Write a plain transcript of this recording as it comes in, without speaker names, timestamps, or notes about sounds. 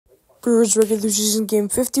Brewers regular season game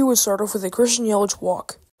 50 would start off with a Christian Yelich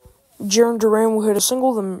walk. Jarren Duran will hit a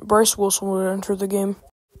single, then Bryce Wilson will enter the game.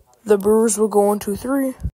 The Brewers will go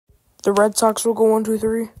 1-2-3. The Red Sox will go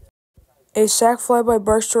 1-2-3. A sac fly by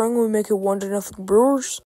Bryce Duran will make it 1-0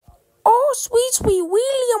 Brewers. Oh, sweet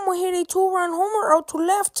William will hit a 2-run homer out to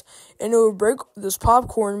left, and it would break this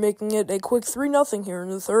popcorn, making it a quick 3-0 here in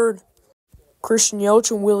the third. Christian Yelich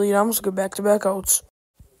and Willie Adams will get back-to-back outs.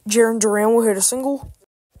 Jarren Duran will hit a single.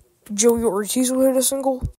 Joey Ortiz will hit a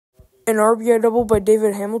single. An RBI double by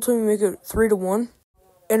David Hamilton will make it 3-1.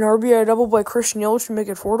 An RBI double by Christian Yelich will make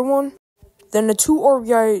it 4-1. Then a 2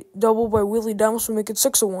 RBI double by Willie Adams will make it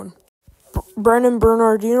 6-1. Brandon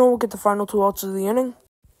Bernardino will get the final 2 outs of the inning.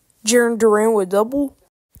 Jarren Duran would double.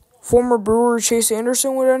 Former Brewer Chase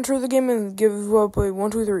Anderson would enter the game and give up a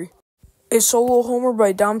 1-2-3. A solo homer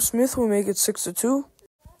by Dom Smith would make it 6-2.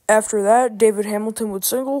 After that, David Hamilton would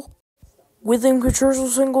single. William Contreras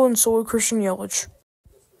would single, and so would Christian Yelich.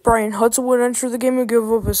 Brian Hudson would enter the game and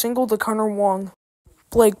give up a single to Connor Wong.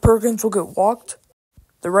 Blake Perkins will get walked.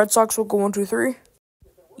 The Red Sox will go 1-2-3.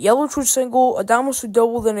 Yelich would single, Adames would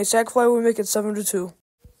double, then a sac fly would make it 7-2.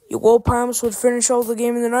 Yoel Palmas would finish out the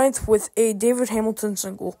game in the ninth with a David Hamilton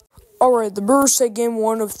single. Alright, the Brewers take game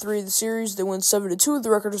 1 of 3 of the series. They win 7-2. The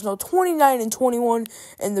record is now 29-21.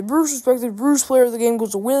 And the Brewers' respected Brewers player of the game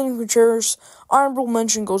goes to William Contreras. Honorable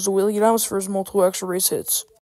mention goes to Willie Adams for his multiple extra base hits.